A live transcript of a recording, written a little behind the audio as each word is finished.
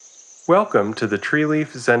Welcome to the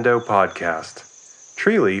Treeleaf Zendo podcast.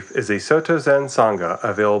 Treeleaf is a Soto Zen Sangha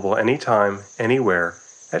available anytime, anywhere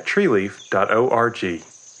at treeleaf.org.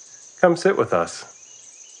 Come sit with us.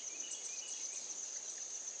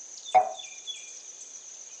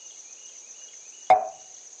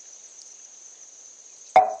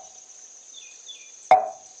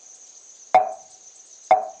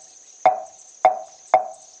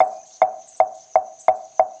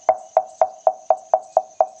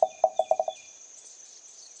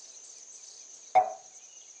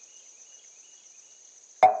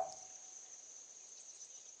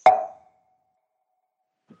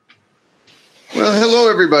 Well, hello,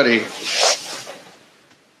 everybody.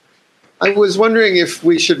 I was wondering if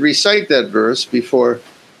we should recite that verse before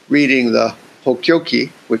reading the Hokkyoki,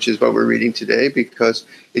 which is what we're reading today, because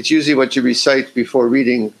it's usually what you recite before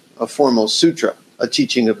reading a formal sutra, a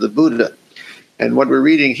teaching of the Buddha. And what we're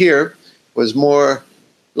reading here was more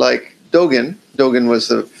like Dogen. Dogen was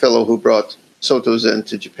the fellow who brought Soto Zen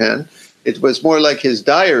to Japan. It was more like his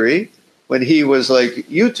diary when he was like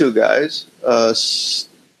you two guys, a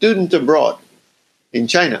student abroad in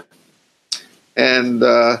China. And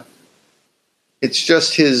it's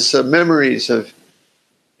just his memories of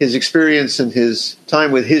his experience and his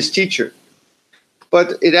time with his teacher.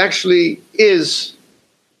 But it actually is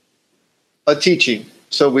a teaching,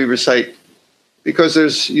 so we recite,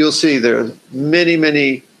 because you'll see there are many,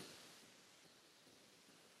 many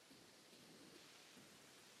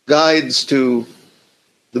guides to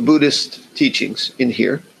the Buddhist teachings in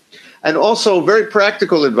here. And also very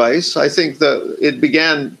practical advice. I think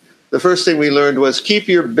the first thing we learned was keep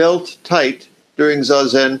your belt tight during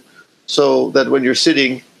Zazen so that when you're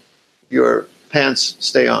sitting, your pants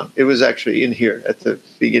stay on. It was actually in here at the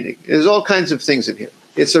beginning. There's all kinds of things in here.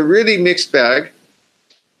 It's a really mixed bag.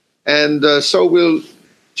 And so we'll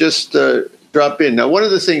just drop in. Now, one of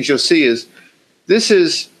the things you'll see is this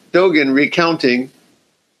is Dogen recounting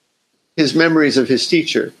his memories of his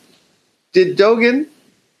teacher. Did Dogen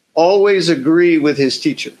always agree with his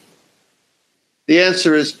teacher? The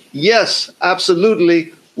answer is yes,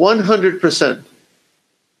 absolutely, 100%,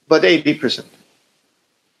 but 80%.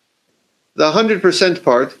 The 100%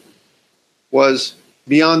 part was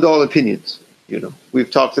beyond all opinions. You know,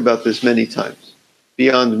 we've talked about this many times.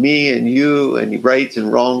 Beyond me and you and right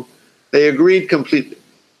and wrong, they agreed completely.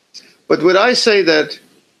 But would I say that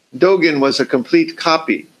Dogen was a complete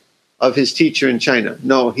copy of his teacher in China?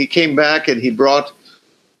 No, he came back and he brought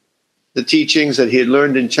the teachings that he had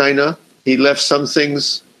learned in China. He left some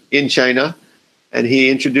things in China, and he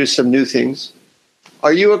introduced some new things.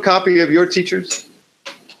 Are you a copy of your teachers?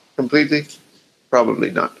 Completely?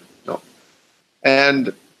 Probably not, no.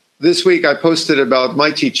 And this week I posted about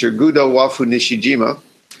my teacher, Gudo Wafu Nishijima,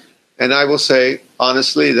 and I will say,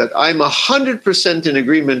 honestly, that I'm 100% in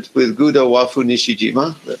agreement with Gudo Wafu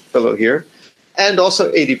Nishijima, the fellow here, and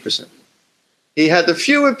also 80%. He had a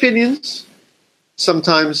few opinions.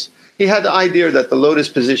 Sometimes he had the idea that the lotus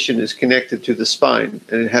position is connected to the spine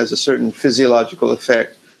and it has a certain physiological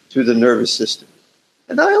effect to the nervous system.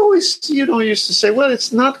 And I always, used to say, well,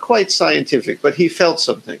 it's not quite scientific, but he felt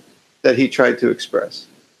something that he tried to express.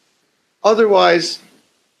 Otherwise,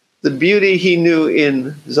 the beauty he knew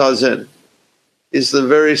in Zazen is the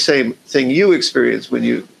very same thing you experience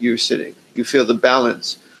when you're sitting. You feel the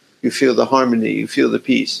balance, you feel the harmony, you feel the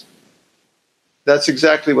peace. That's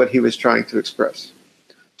exactly what he was trying to express.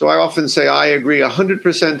 So I often say I agree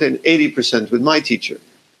 100% and 80% with my teacher.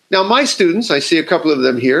 Now, my students, I see a couple of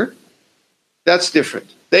them here, that's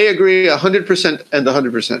different. They agree 100% and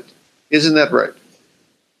 100%. Isn't that right?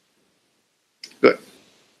 Good.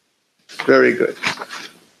 Very good.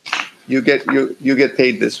 You get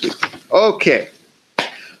paid this week. Okay.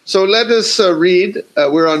 So let us read.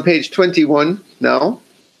 We're on page 21 now.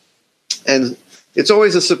 And it's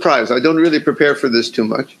always a surprise. I don't really prepare for this too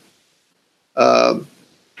much.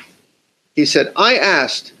 He said, I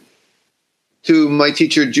asked to my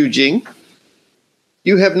teacher, Ju Jing,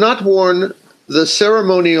 you have not worn the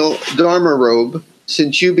ceremonial Dharma robe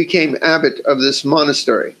since you became abbot of this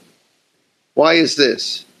monastery. Why is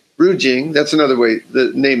this? Rujing, that's another way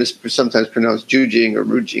the name is sometimes pronounced Jujing or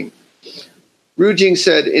Rujing. Rujing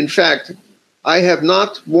said, in fact, I have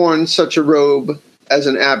not worn such a robe as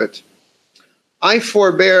an abbot. I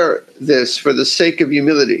forbear this for the sake of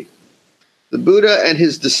humility. The Buddha and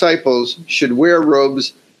his disciples should wear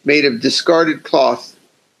robes made of discarded cloth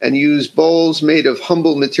and use bowls made of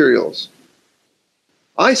humble materials.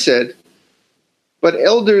 I said, but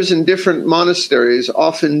elders in different monasteries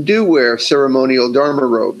often do wear ceremonial Dharma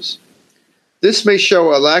robes. This may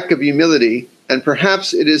show a lack of humility, and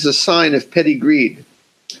perhaps it is a sign of petty greed.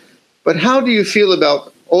 But how do you feel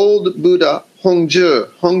about old Buddha Hongzhi.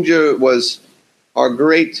 Hongzhi was our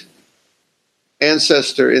great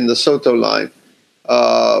ancestor in the Soto line.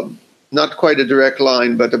 Not quite a direct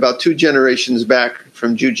line, but about 2 generations back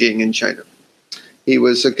from Jujing in China. He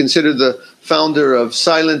was considered the founder of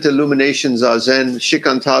Silent Illumination Zazen.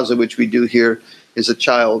 Shikantaza, which we do here, is a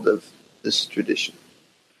child of this tradition.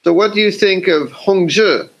 So what do you think of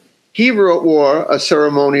Hongzhi? He wore a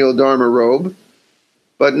ceremonial Dharma robe,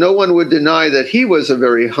 but no one would deny that he was a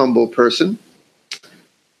very humble person.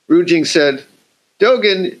 Rujing said,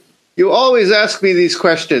 Dogen, you always ask me these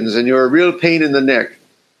questions, and you're a real pain in the neck.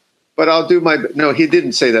 But I'll do my... No, he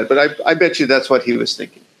didn't say that, but I bet you that's what he was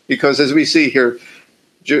thinking. Because as we see here,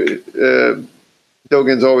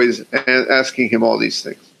 Dogen's always asking him all these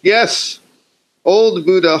things. Yes, old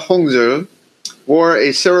Buddha Hongzhi wore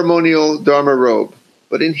a ceremonial Dharma robe,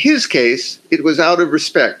 but in his case, it was out of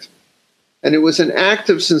respect, and it was an act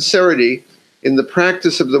of sincerity in the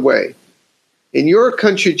practice of the way. In your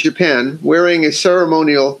country, Japan, wearing a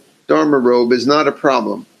ceremonial Dharma robe is not a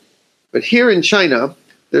problem, but here in China,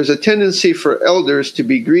 there's a tendency for elders to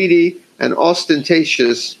be greedy and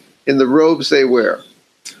ostentatious in the robes they wear.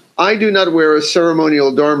 I do not wear a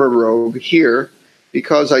ceremonial Dharma robe here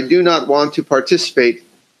because I do not want to participate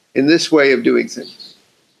in this way of doing things.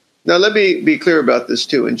 Now, let me be clear about this,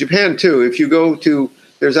 too. In Japan, too, if you go to,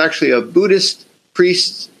 there's actually a Buddhist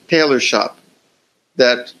priest's tailor shop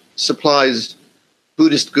that supplies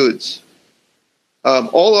Buddhist goods.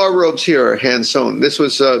 All our robes here are hand-sewn. This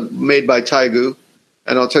was made by Taigu,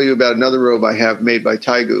 and I'll tell you about another robe I have made by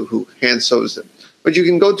Taigu who hand-sews them. But you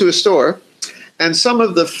can go to a store, and some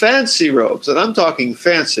of the fancy robes, and I'm talking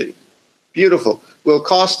fancy, beautiful, will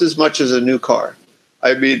cost as much as a new car.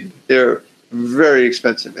 I mean, they're very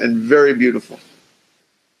expensive and very beautiful.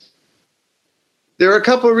 There are a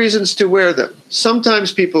couple of reasons to wear them.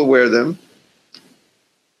 Sometimes people wear them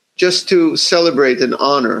just to celebrate and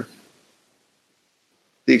honor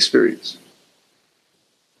the experience.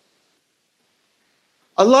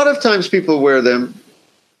 A lot of times people wear them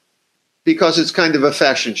because it's kind of a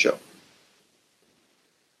fashion show.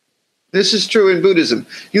 This is true in Buddhism.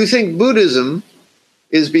 You think Buddhism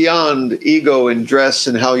is beyond ego and dress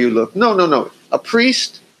and how you look. No, no, no. A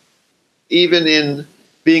priest, even in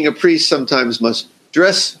being a priest, sometimes must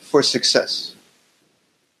dress for success.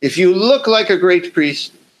 If you look like a great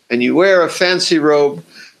priest and you wear a fancy robe,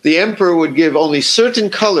 the emperor would give only certain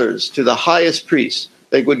colors to the highest priests.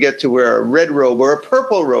 They would get to wear a red robe or a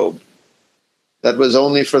purple robe that was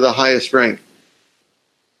only for the highest rank.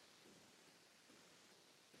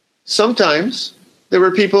 Sometimes there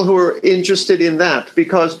were people who were interested in that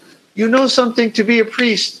because you know something, to be a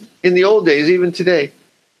priest in the old days, even today,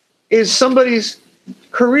 is somebody's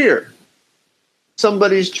career,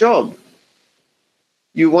 somebody's job.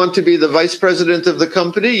 You want to be the vice president of the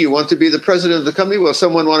company, you want to be the president of the company. Well,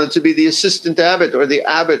 someone wanted to be the assistant abbot or the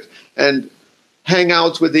abbot and hang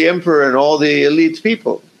out with the emperor and all the elite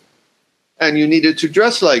people. And you needed to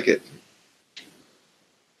dress like it.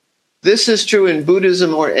 This is true in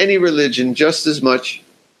Buddhism or any religion just as much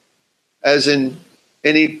as in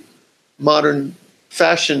any modern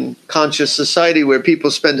fashion-conscious society where people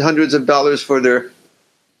spend hundreds of dollars for their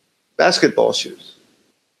basketball shoes.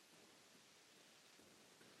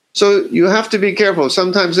 So you have to be careful.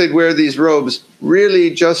 Sometimes they'd wear these robes really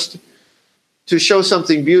just to show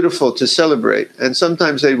something beautiful, to celebrate. And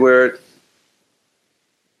sometimes they'd wear it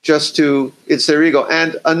just to, it's their ego.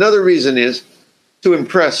 And another reason is to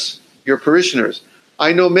impress your parishioners.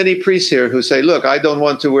 I know many priests here who say, look, I don't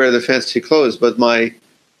want to wear the fancy clothes, but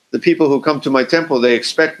the people who come to my temple, they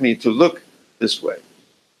expect me to look this way.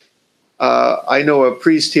 I know a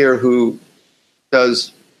priest here who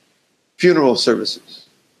does funeral services.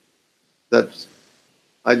 That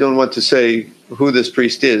I don't want to say who this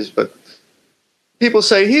priest is, but people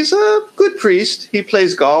say he's a good priest. He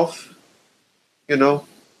plays golf, you know.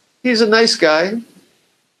 He's a nice guy.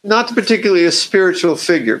 Not particularly a spiritual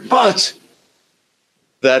figure, but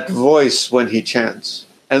that voice when he chants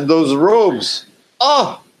and those robes,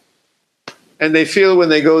 and they feel when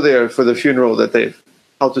they go there for the funeral that they've,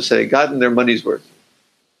 gotten their money's worth.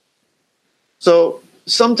 So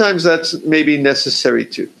sometimes that's maybe necessary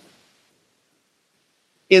too.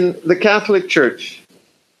 In the Catholic Church,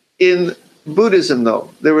 in Buddhism though,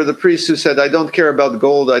 there were the priests who said, I don't care about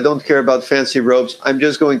gold, I don't care about fancy robes, I'm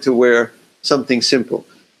just going to wear something simple.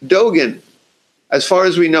 Dogen, as far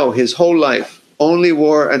as we know, his whole life only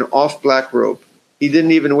wore an off-black robe. He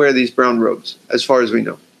didn't even wear these brown robes, as far as we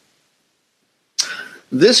know.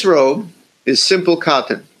 This robe is simple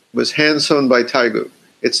cotton, was hand-sewn by Taigu.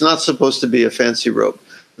 It's not supposed to be a fancy robe.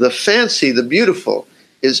 The fancy, the beautiful,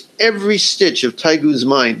 is every stitch of Taigu's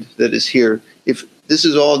mind that is here. If this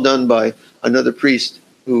is all done by another priest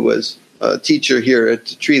who was a teacher here at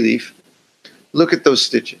Tree Leaf, look at those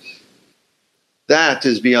stitches. That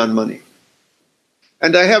is beyond money.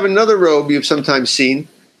 And I have another robe you've sometimes seen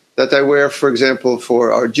that I wear, for example,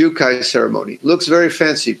 for our Jukai ceremony. Looks very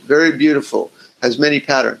fancy, very beautiful, has many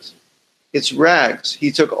patterns. It's rags.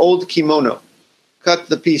 He took old kimono, cut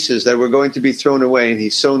the pieces that were going to be thrown away, and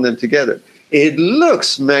he's sewn them together. It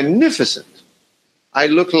looks magnificent. I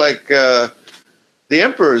look like the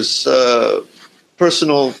emperor's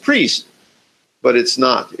personal priest, but it's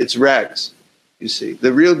not. It's rags, you see.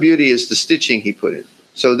 The real beauty is the stitching he put in.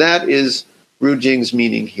 So that is Rujing's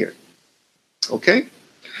meaning here. Okay?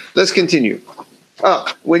 Let's continue.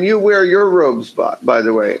 When you wear your robes, by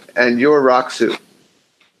the way, and your raksu,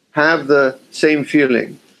 have the same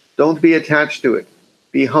feeling. Don't be attached to it.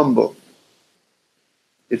 Be humble.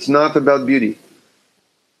 It's not about beauty.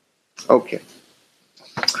 Okay.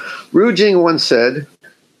 Rujing once said,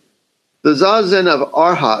 the zazen of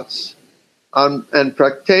arhats and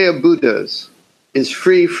Praktya Buddhas is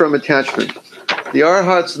free from attachment. The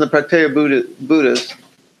arhats and the Praktya Buddhas,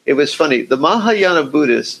 it was funny. The Mahayana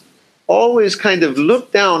Buddhists always kind of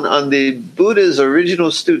looked down on the Buddha's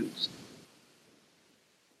original students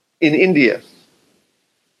in India.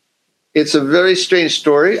 It's a very strange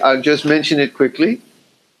story. I'll just mention it quickly.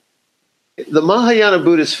 The Mahayana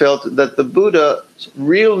Buddhists felt that the Buddha's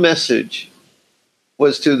real message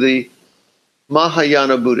was to the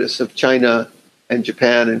Mahayana Buddhists of China and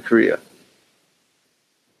Japan and Korea.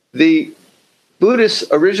 The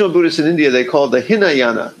original Buddhists in India, they called the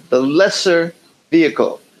Hinayana, the lesser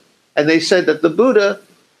vehicle. And they said that the Buddha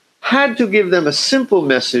had to give them a simple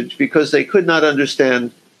message because they could not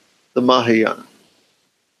understand the Mahayana.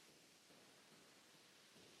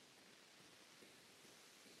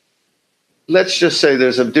 Let's just say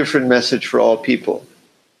there's a different message for all people.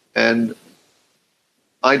 And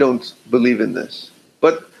I don't believe in this.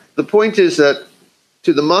 But the point is that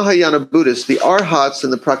to the Mahayana Buddhists, the Arhats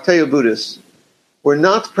and the Praktya Buddhists were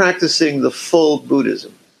not practicing the full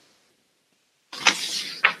Buddhism.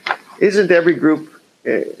 Isn't every group,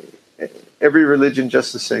 every religion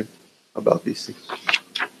just the same about these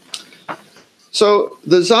things? So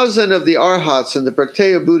the zazen of the Arhats and the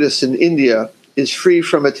Praktya Buddhists in India is free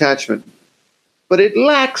from attachment. But it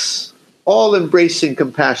lacks all-embracing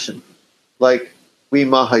compassion, like we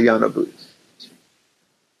Mahayana Buddhists.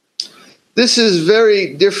 This is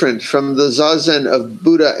very different from the zazen of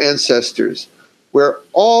Buddha ancestors, where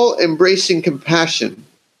all-embracing compassion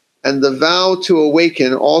and the vow to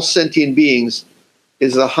awaken all sentient beings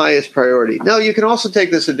is the highest priority. Now, you can also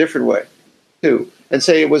take this a different way, too, and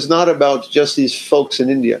say it was not about just these folks in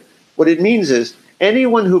India. What it means is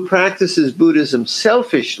anyone who practices Buddhism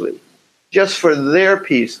selfishly, just for their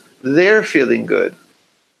peace, their feeling good,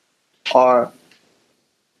 are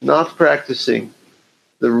not practicing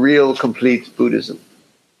the real complete Buddhism.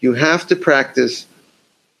 You have to practice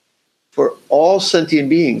for all sentient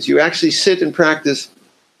beings. You actually sit and practice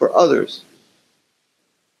for others.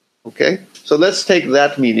 Okay? So let's take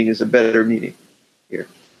that meaning as a better meaning here.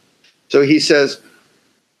 So he says,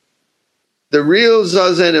 the real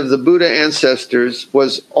zazen of the Buddha ancestors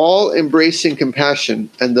was all-embracing compassion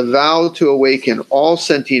and the vow to awaken all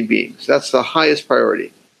sentient beings. That's the highest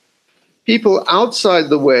priority. People outside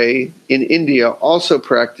the way in India also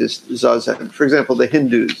practiced zazen. For example, the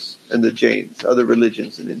Hindus and the Jains, other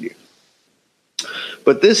religions in India.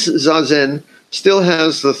 But this zazen still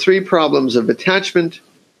has the three problems of attachment,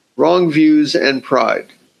 wrong views, and pride.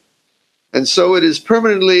 And so it is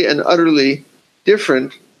permanently and utterly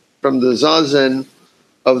different from the zazen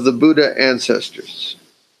of the Buddha ancestors.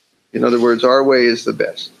 In other words, our way is the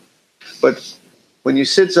best. But when you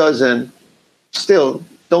sit zazen, still,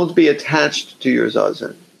 don't be attached to your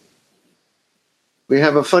zazen. We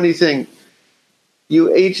have a funny thing.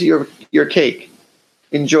 You ate your cake.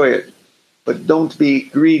 Enjoy it. But don't be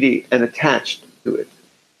greedy and attached to it.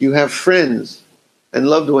 You have friends and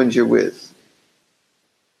loved ones you're with.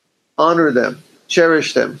 Honor them.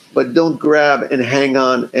 Cherish them. But don't grab and hang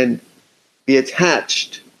on and be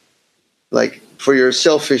attached. Like for your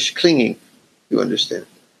selfish clinging. You understand?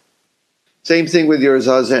 Same thing with your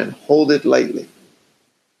zazen. Hold it lightly.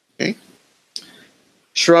 Okay?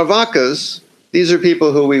 Shravakas, these are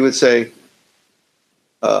people who we would say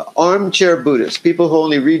armchair Buddhists, people who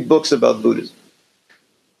only read books about Buddhism.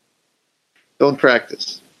 Don't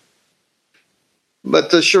practice.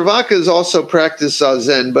 But the Shravakas also practice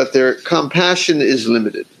zazen, but their compassion is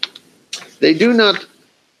limited. They do not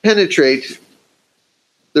penetrate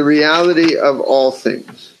the reality of all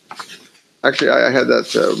things. Actually, I had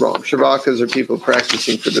that wrong. Shravakas are people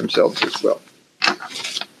practicing for themselves as well,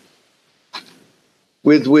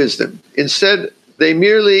 with wisdom. Instead, they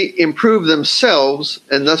merely improve themselves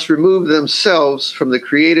and thus remove themselves from the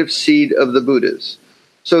creative seed of the Buddhas.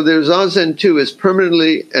 So their Zazen too is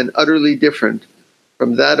permanently and utterly different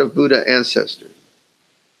from that of Buddha ancestors.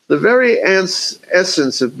 The very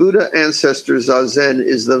essence of Buddha ancestor Zazen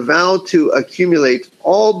is the vow to accumulate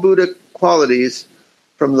all Buddha qualities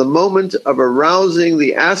from the moment of arousing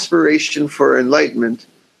the aspiration for enlightenment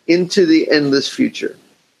into the endless future.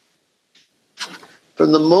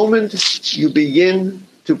 From the moment you begin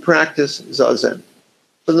to practice Zazen,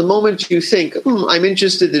 from the moment you think, I'm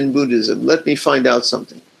interested in Buddhism, let me find out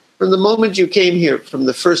something. From the moment you came here, from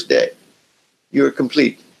the first day, you're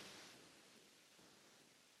complete.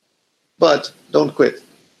 But don't quit.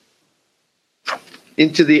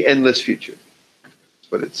 Into the endless future.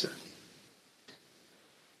 That's what it says.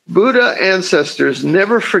 Buddha ancestors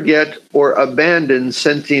never forget or abandon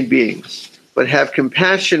sentient beings, but have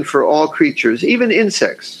compassion for all creatures, even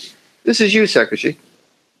insects. This is you, Sakoshi.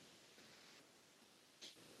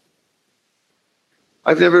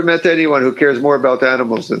 I've never met anyone who cares more about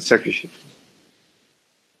animals than Sakoshi.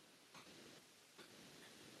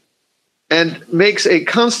 And makes a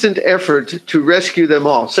constant effort to rescue them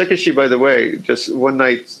all. Sakoshi, by the way, just one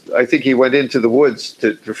night, I think he went into the woods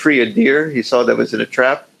to free a deer. He saw that was in a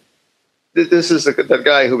trap. This is the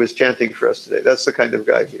guy who was chanting for us today. That's the kind of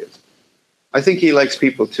guy he is. I think he likes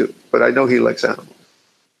people too, but I know he likes animals.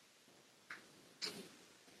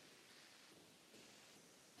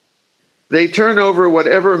 They turn over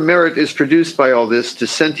whatever merit is produced by all this to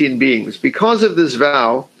sentient beings. Because of this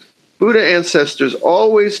vow, Buddha ancestors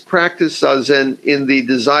always practice Zazen in the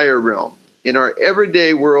desire realm, in our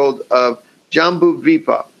everyday world of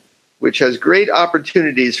Jambudvipa, which has great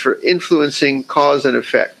opportunities for influencing cause and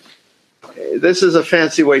effect. This is a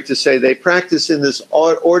fancy way to say they practice in this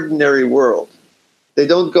ordinary world. They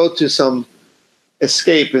don't go to some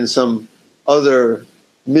escape in some other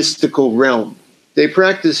mystical realm. They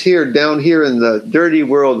practice here, down here in the dirty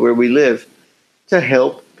world where we live, to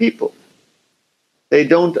help people. They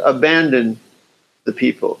don't abandon the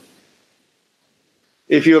people.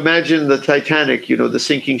 If you imagine the Titanic, the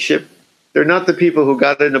sinking ship, they're not the people who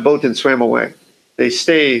got in a boat and swam away. They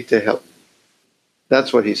stay to help.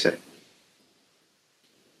 That's what he's saying.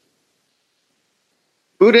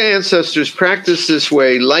 Buddha ancestors practice this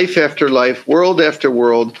way life after life, world after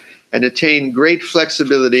world, and attain great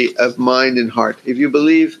flexibility of mind and heart. If you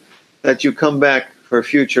believe that you come back for a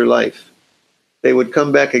future life, they would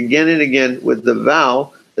come back again and again with the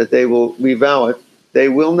vow that they will revow it. They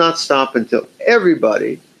will not stop until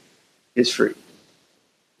everybody is free.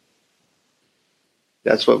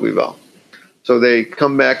 That's what we vow. So they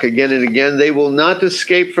come back again and again. They will not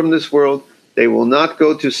escape from this world. They will not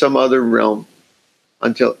go to some other realm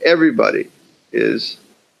until everybody is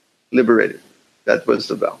liberated. That was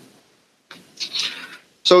the vow.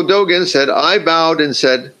 So Dogen said, I bowed and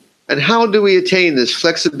said, and how do we attain this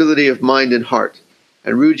flexibility of mind and heart?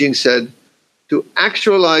 And Rujing said, to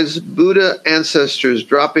actualize Buddha ancestors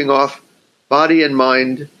dropping off body and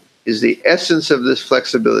mind is the essence of this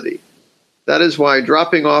flexibility. That is why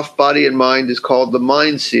dropping off body and mind is called the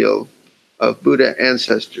mind seal of Buddha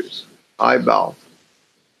ancestors. I bow.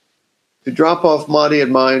 To drop off body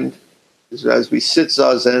and mind is as we sit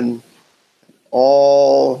Zazen,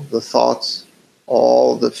 all the thoughts,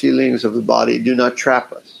 all the feelings of the body do not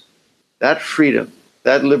trap us. That freedom,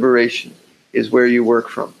 that liberation is where you work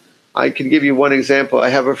from. I can give you one example. I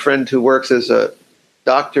have a friend who works as a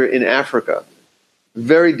doctor in Africa.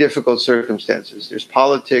 Very difficult circumstances. There's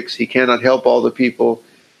politics. He cannot help all the people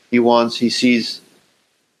he wants. He sees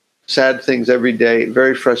sad things every day.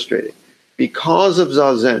 Very frustrating. Because of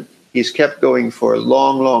Zazen, he's kept going for a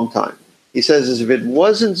long, long time. He says as if it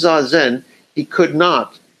wasn't Zazen, he could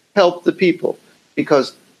not help the people.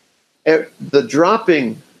 Because the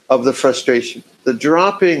dropping of the frustration, the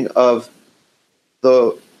dropping of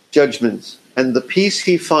the judgments, and the peace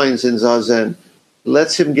he finds in Zazen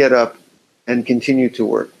lets him get up and continue to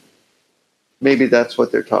work. Maybe that's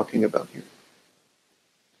what they're talking about here.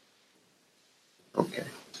 Okay.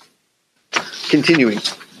 Continuing.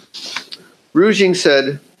 Rujing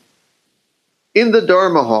said, in the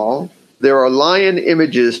Dharma Hall, there are lion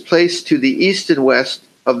images placed to the east and west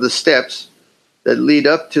of the steps that lead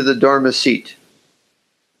up to the Dharma seat.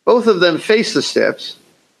 Both of them face the steps,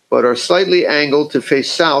 but are slightly angled to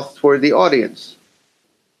face south toward the audience.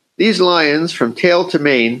 These lions, from tail to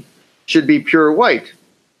mane, should be pure white.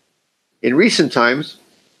 In recent times,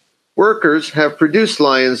 workers have produced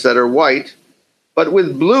lions that are white, but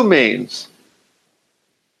with blue manes.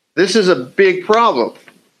 This is a big problem.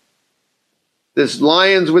 This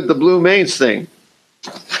lions with the blue manes thing.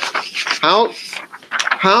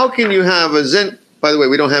 How can you have a Zen? By the way,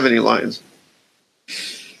 we don't have any lions.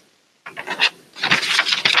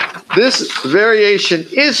 This variation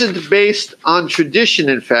isn't based on tradition,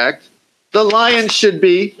 in fact. The lion should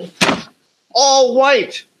be all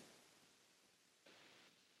white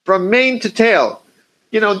from mane to tail.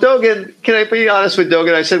 You know, Dogen, can I be honest with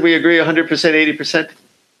Dogen? I said we agree 100%, 80%.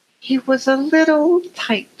 He was a little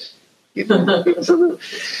tight. You know,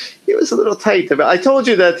 he was a little tight. I told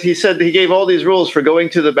you that he said he gave all these rules for going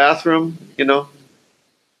to the bathroom, you know.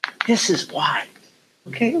 This is why.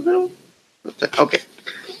 Okay, a little. Okay.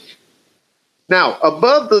 Now,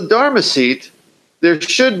 above the Dharma seat, there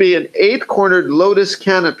should be an 8-cornered lotus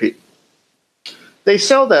canopy. They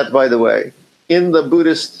sell that, by the way, in the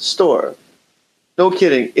Buddhist store. No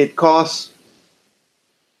kidding. It costs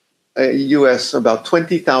US about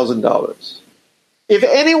 $20,000. If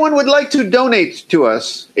anyone would like to donate to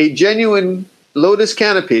us a genuine lotus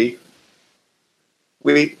canopy,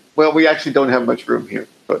 we actually don't have much room here.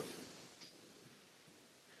 But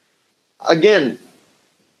again,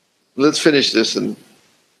 let's finish this. And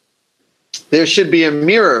there should be a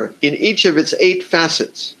mirror in each of its 8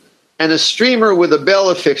 facets and a streamer with a bell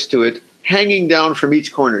affixed to it hanging down from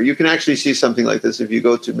each corner. You can actually see something like this if you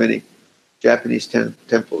go to many Japanese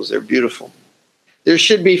temples. They're beautiful. There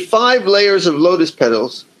should be 5 layers of lotus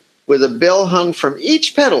petals with a bell hung from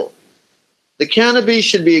each petal. The canopy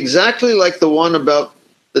should be exactly like the one about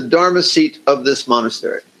the Dharma seat of this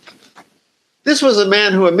monastery. This was a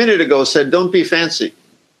man who a minute ago said, don't be fancy.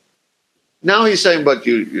 Now he's saying, but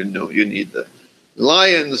you know, you need the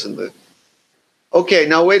lions and the... Okay,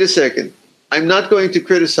 now wait a second. I'm not going to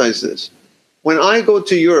criticize this. When I go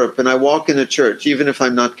to Europe and I walk in a church, even if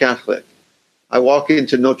I'm not Catholic, I walk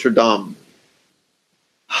into Notre Dame.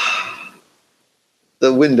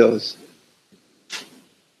 The windows.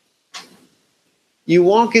 You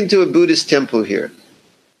walk into a Buddhist temple here.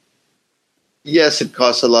 Yes, it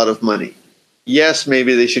costs a lot of money. Yes,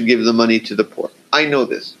 maybe they should give the money to the poor. I know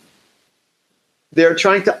this. They're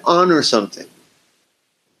trying to honor something.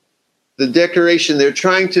 The decoration, they're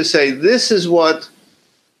trying to say, this is what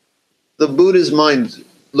the Buddha's mind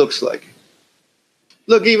looks like.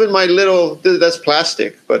 Look, even my little, that's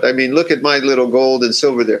plastic, but I mean, look at my little gold and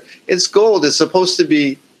silver there. It's gold. It's supposed to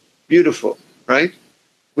be beautiful, right?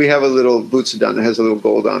 We have a little butsudan that has a little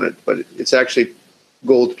gold on it, but it's actually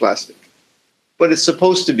gold plastic. But it's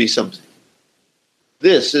supposed to be something.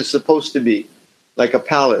 This is supposed to be like a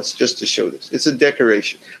palace, just to show this. It's a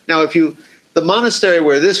decoration. Now, the monastery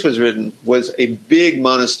where this was written was a big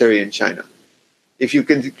monastery in China. If you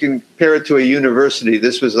can compare it to a university,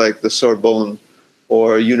 this was like the Sorbonne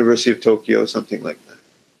or University of Tokyo, something like that,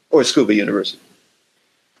 or Tsukuba University.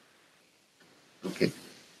 Okay,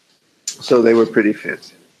 so they were pretty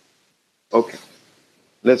fancy. Okay,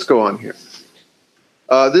 let's go on here.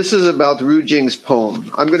 This is about Ru Jing's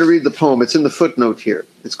poem. I'm going to read the poem. It's in the footnote here.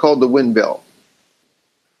 It's called The Wind Bell.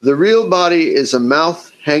 The real body is a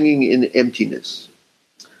mouth hanging in emptiness.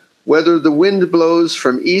 Whether the wind blows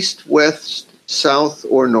from east, west, south,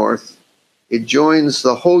 or north, it joins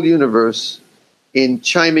the whole universe in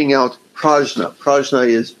chiming out prajna. Prajna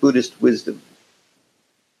is Buddhist wisdom,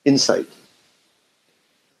 insight.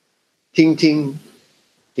 Ting, ting,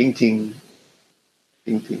 ting, ting,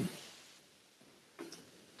 ting, ting.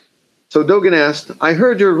 So Dogen asked, I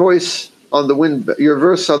heard your voice on the wind, your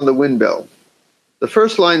verse on the wind bell. The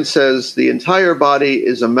first line says, the entire body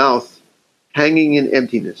is a mouth hanging in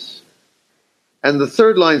emptiness. And the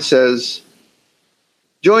third line says,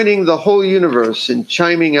 joining the whole universe in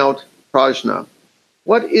chiming out prajna.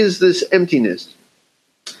 What is this emptiness?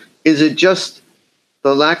 Is it just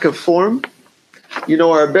the lack of form? You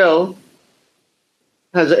know, our bell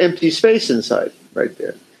has an empty space inside, right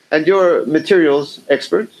there. And you're materials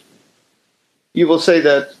experts. You will say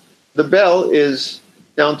that the bell is,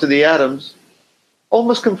 down to the atoms,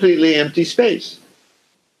 almost completely empty space.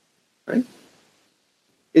 Right?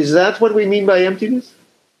 Is that what we mean by emptiness?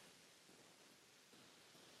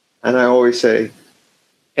 And I always say,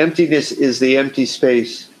 emptiness is the empty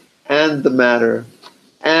space and the matter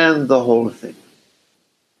and the whole thing.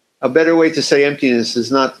 A better way to say emptiness is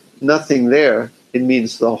not nothing there. It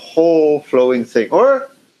means the whole flowing thing. Or,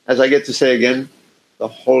 as I get to say again, the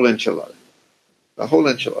whole enchilada. The whole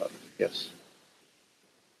enchilada, yes.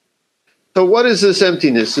 So what is this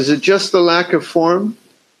emptiness? Is it just the lack of form?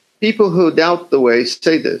 People who doubt the way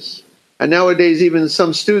say this. And nowadays, even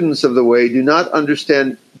some students of the way do not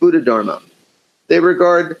understand Buddha Dharma. They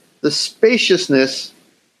regard the spaciousness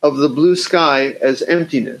of the blue sky as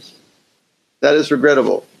emptiness. That is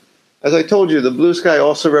regrettable. As I told you, the blue sky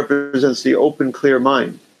also represents the open, clear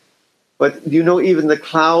mind. But do you know even the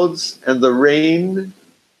clouds and the rain,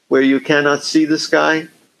 where you cannot see the sky,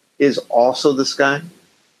 is also the sky?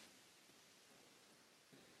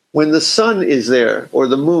 When the sun is there, or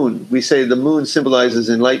the moon, we say the moon symbolizes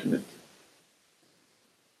enlightenment.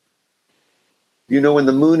 You know when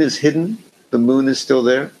the moon is hidden, the moon is still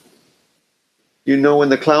there. You know when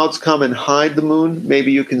the clouds come and hide the moon,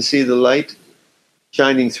 maybe you can see the light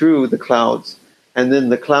shining through the clouds, and then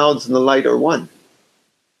the clouds and the light are one.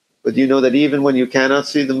 But you know that even when you cannot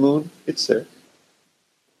see the moon, it's there.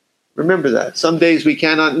 Remember that. Some days we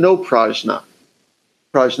cannot know prajna,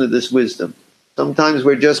 this wisdom. Sometimes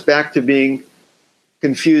we're just back to being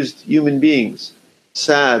confused human beings,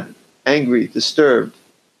 sad, angry, disturbed.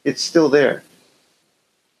 It's still there.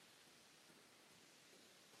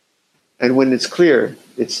 And when it's clear,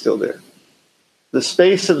 it's still there. The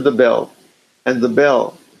space of the bell, and the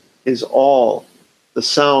bell is all, the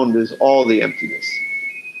sound is all the emptiness.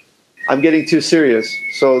 I'm getting too serious,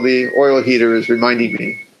 so the oil heater is reminding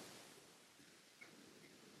me,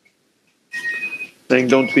 saying,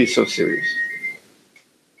 don't be so serious.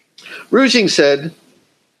 Rujing said,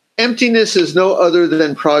 emptiness is no other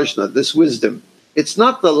than prajna, this wisdom. It's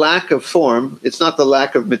not the lack of form, it's not the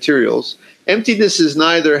lack of materials. Emptiness is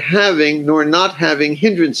neither having nor not having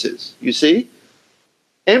hindrances, you see?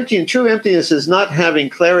 True emptiness is not having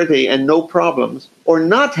clarity and no problems, or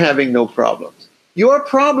not having no problems. Your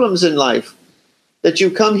problems in life that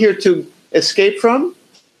you come here to escape from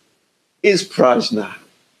is prajna,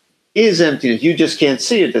 is emptiness. You just can't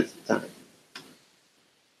see it at the time.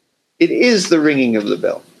 It is the ringing of the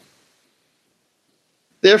bell.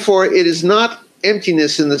 Therefore, it is not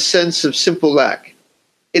emptiness in the sense of simple lack.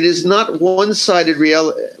 It is not one-sided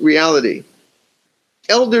reality.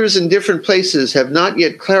 Elders in different places have not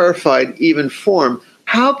yet clarified even form.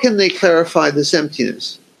 How can they clarify this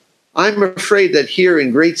emptiness? I'm afraid that here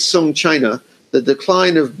in Great Sung, China, the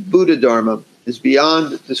decline of Buddha Dharma is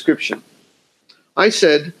beyond description. I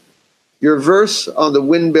said, your verse on the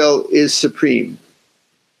wind bell is supreme.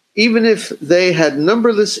 Even if they had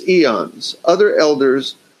numberless eons, other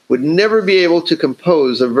elders would never be able to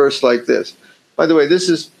compose a verse like this. By the way,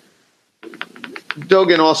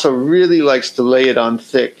 Dogen also really likes to lay it on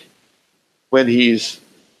thick when he's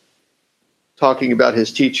talking about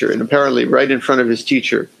his teacher. And apparently right in front of his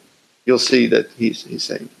teacher, you'll see that he's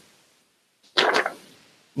saying,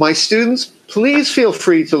 my students, please feel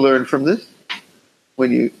free to learn from this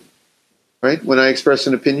when I express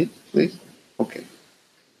an opinion, please. Okay.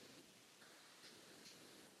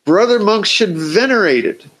 Brother monks should venerate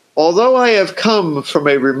it. Although I have come from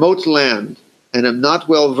a remote land and am not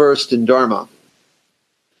well versed in Dharma,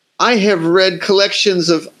 I have read collections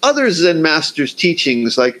of other Zen masters'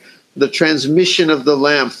 teachings, like the transmission of the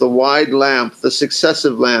lamp, the wide lamp, the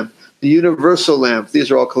successive lamp, the universal lamp.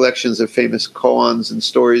 These are all collections of famous koans and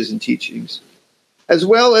stories and teachings, as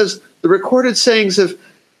well as the recorded sayings of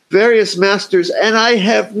various masters. And I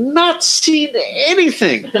have not seen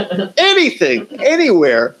anything,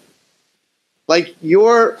 anywhere like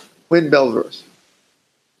your wind bell verse.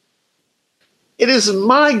 It is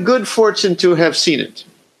my good fortune to have seen it.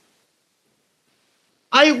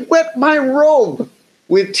 I wet my robe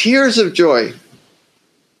with tears of joy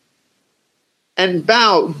and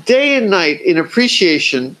bow day and night in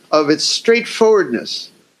appreciation of its straightforwardness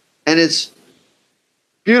and its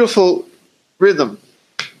beautiful rhythm.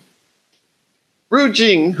 Ru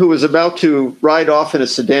Jing, who was about to ride off in a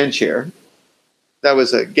sedan chair, that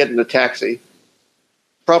was getting a taxi,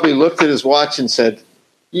 probably looked at his watch and said,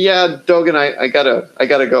 yeah, Dogen, I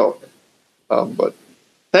gotta go. But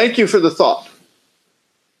thank you for the thought.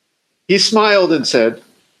 He smiled and said,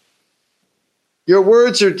 your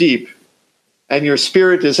words are deep and your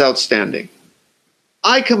spirit is outstanding.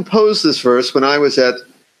 I composed this verse when I was at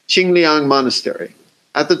Qingliang Monastery.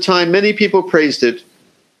 At the time, many people praised it,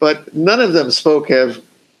 but none of them spoke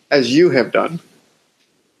as you have done.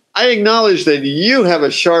 I acknowledge that you have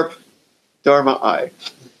a sharp Dharma eye.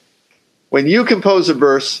 When you compose a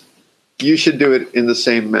verse, you should do it in the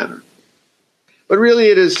same manner. But really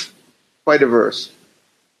it is quite a verse,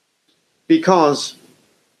 because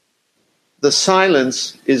the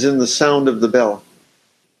silence is in the sound of the bell.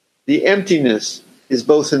 The emptiness is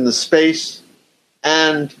both in the space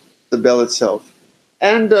and the bell itself.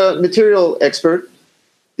 And material expert,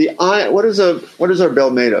 what is our bell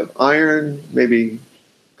made of? Iron, maybe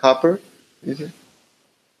copper, is it?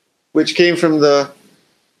 Which came from the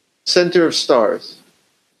center of stars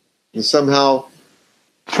and somehow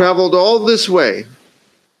traveled all this way,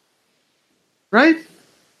 right?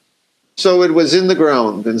 So it was in the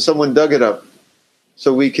ground and someone dug it up.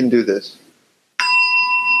 so we can do this.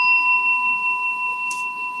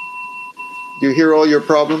 Do you hear all your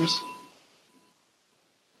problems?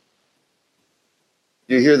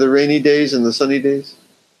 Do you hear the rainy days and the sunny days?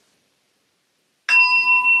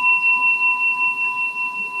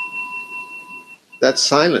 That's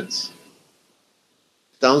silence.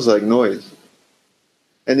 Sounds like noise.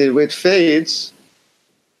 And it fades,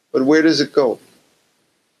 but where does it go?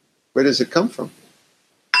 Where does it come from?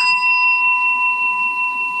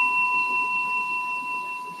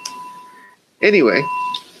 Anyway,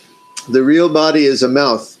 the real body is a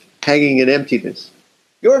mouth hanging in emptiness.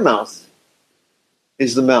 Your mouth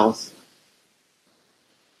is the mouth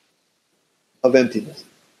of emptiness.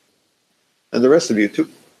 And the rest of you too.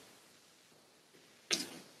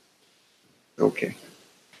 Okay.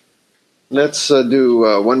 Let's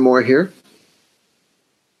do one more here.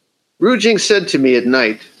 Rujing said to me at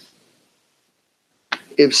night,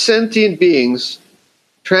 if sentient beings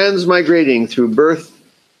transmigrating through birth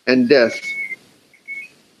and death,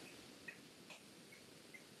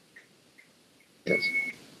 yes,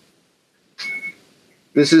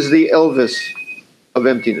 this is the Elvis of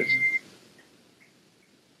emptiness.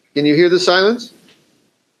 Can you hear the silence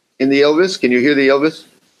in the Elvis? Can you hear the Elvis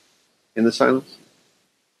in the silence?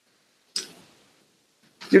 Do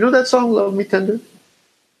you know that song, Love Me Tender?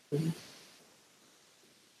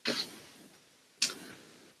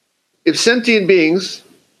 If sentient beings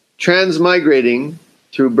transmigrating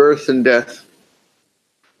through birth and death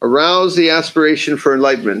arouse the aspiration for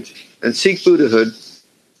enlightenment and seek Buddhahood,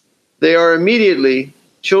 they are immediately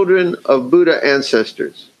children of Buddha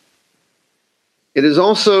ancestors. It is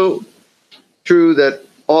also true that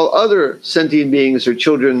all other sentient beings are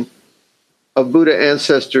children of Buddha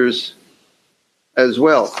ancestors as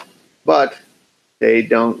well, but they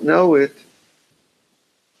don't know it.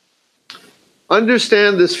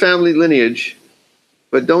 Understand this family lineage,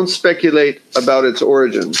 but don't speculate about its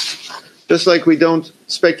origins. Just like we don't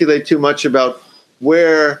speculate too much about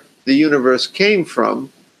where the universe came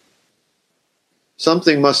from,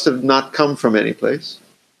 something must have not come from any place.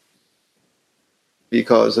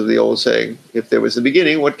 Because of the old saying, if there was a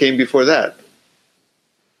beginning, what came before that?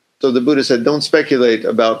 So the Buddha said, don't speculate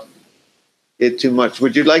about it too much.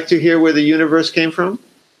 Would you like to hear where the universe came from?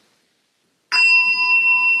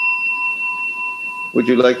 Would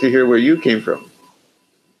you like to hear where you came from?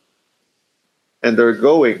 And they're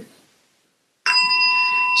going.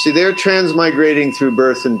 See, they're transmigrating through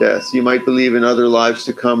birth and death. You might believe in other lives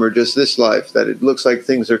to come or just this life, that it looks like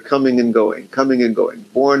things are coming and going,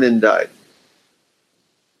 born and died.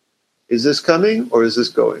 Is this coming or is this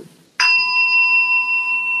going?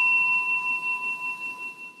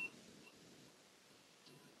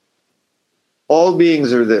 All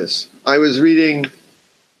beings are this. I was reading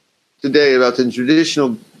today about the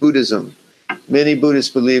traditional Buddhism. Many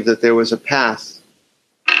Buddhists believe that there was a path,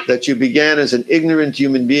 that you began as an ignorant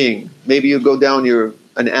human being. Maybe you go down, you're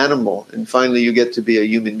an animal, and finally you get to be a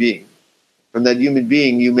human being. From that human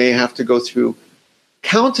being, you may have to go through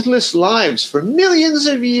countless lives for millions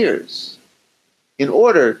of years in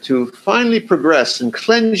order to finally progress and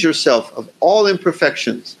cleanse yourself of all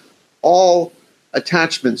imperfections, all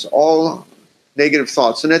attachments, all negative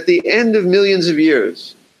thoughts. And at the end of millions of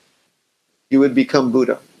years, you would become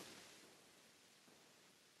Buddha.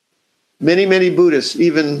 Many, many Buddhists,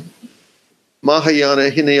 even Mahayana,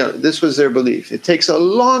 Hinayana, this was their belief. It takes a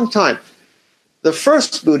long time. The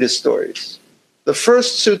first Buddhist stories, the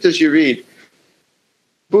first suttas you read,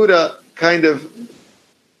 Buddha kind of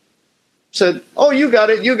said, oh, you got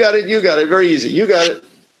it, very easy, you got it.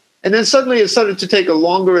 And then suddenly it started to take a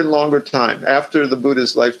longer and longer time after the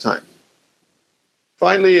Buddha's lifetime.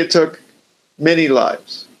 Finally, it took many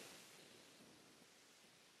lives.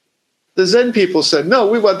 The Zen people said, no,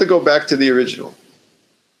 we want to go back to the original.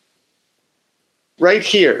 Right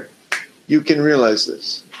here, you can realize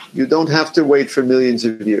this. You don't have to wait for millions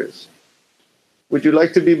of years. Would you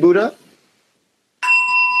like to be Buddha?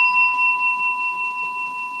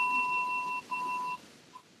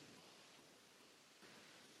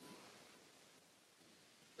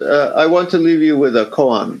 I want to leave you with a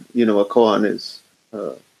koan. You know, a koan is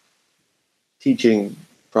a teaching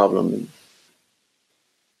problem.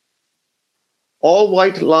 All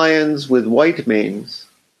white lions with white manes,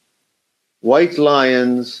 white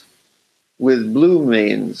lions with blue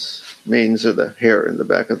manes. Manes are the hair in the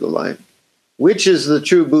back of the lion. Which is the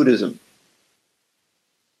true Buddhism?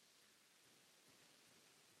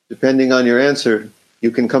 Depending on your answer, you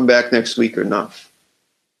can come back next week or not.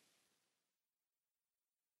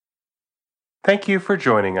 Thank you for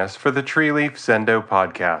joining us for the Tree Leaf Zendo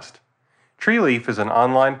podcast. Tree Leaf is an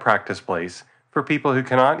online practice place for people who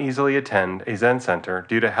cannot easily attend a Zen center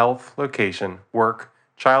due to health, location, work,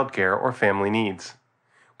 childcare, or family needs.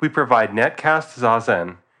 We provide netcast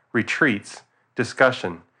zazen, retreats,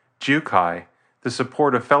 discussion, jukai, the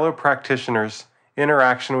support of fellow practitioners,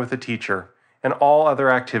 interaction with a teacher, and all other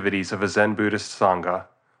activities of a Zen Buddhist Sangha,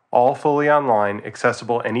 all fully online,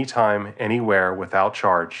 accessible anytime, anywhere, without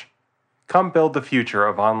charge. Come build the future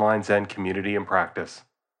of online Zen community and practice.